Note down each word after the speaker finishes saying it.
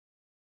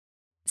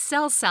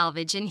Cell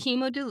salvage and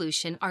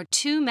hemodilution are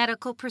two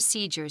medical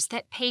procedures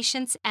that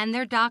patients and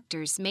their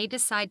doctors may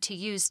decide to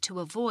use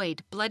to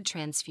avoid blood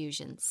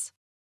transfusions.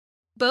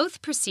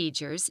 Both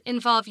procedures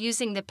involve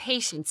using the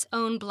patient's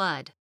own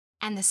blood,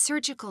 and the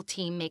surgical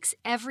team makes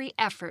every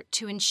effort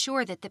to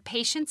ensure that the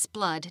patient's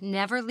blood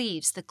never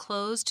leaves the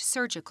closed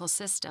surgical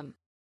system.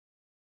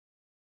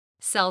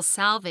 Cell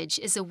salvage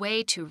is a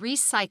way to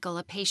recycle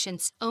a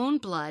patient's own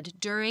blood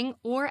during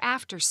or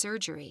after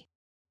surgery.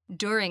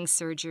 During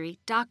surgery,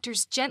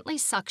 doctors gently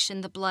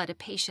suction the blood a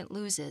patient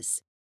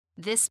loses.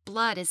 This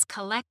blood is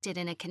collected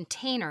in a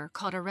container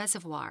called a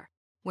reservoir,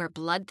 where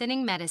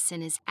blood-thinning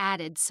medicine is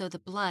added so the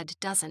blood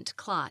doesn't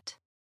clot.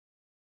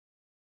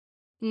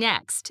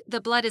 Next, the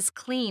blood is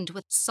cleaned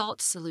with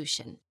salt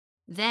solution.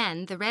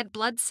 Then, the red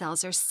blood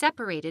cells are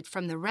separated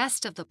from the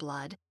rest of the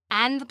blood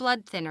and the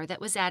blood thinner that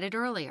was added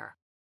earlier.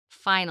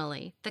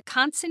 Finally, the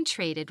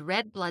concentrated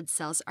red blood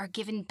cells are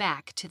given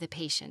back to the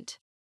patient.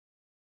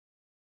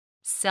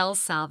 Cell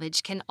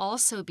salvage can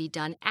also be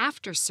done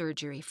after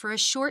surgery for a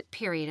short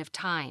period of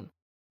time.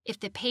 If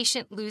the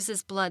patient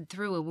loses blood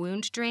through a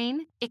wound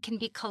drain, it can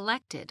be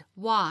collected,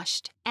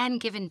 washed, and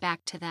given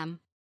back to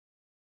them.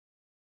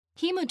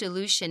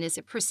 Hemodilution is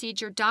a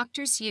procedure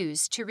doctors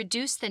use to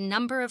reduce the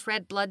number of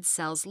red blood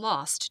cells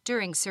lost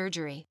during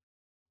surgery.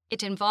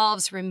 It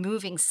involves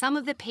removing some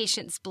of the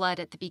patient's blood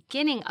at the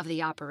beginning of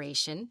the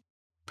operation,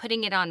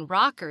 putting it on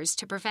rockers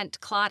to prevent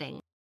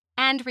clotting,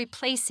 and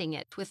replacing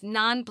it with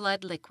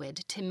non-blood liquid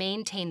to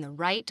maintain the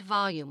right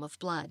volume of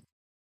blood.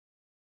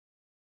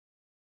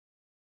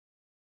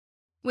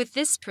 With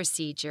this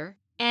procedure,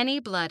 any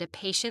blood a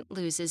patient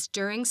loses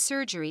during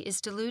surgery is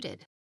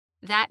diluted.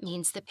 That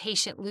means the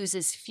patient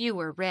loses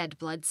fewer red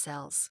blood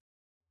cells.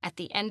 At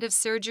the end of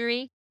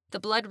surgery, the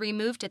blood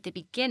removed at the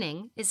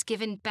beginning is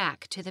given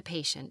back to the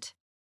patient.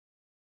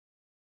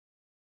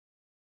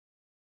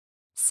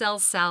 Cell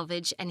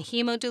salvage and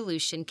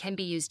hemodilution can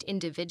be used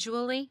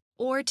individually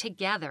or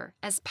together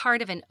as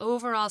part of an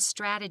overall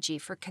strategy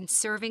for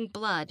conserving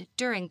blood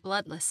during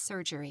bloodless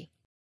surgery.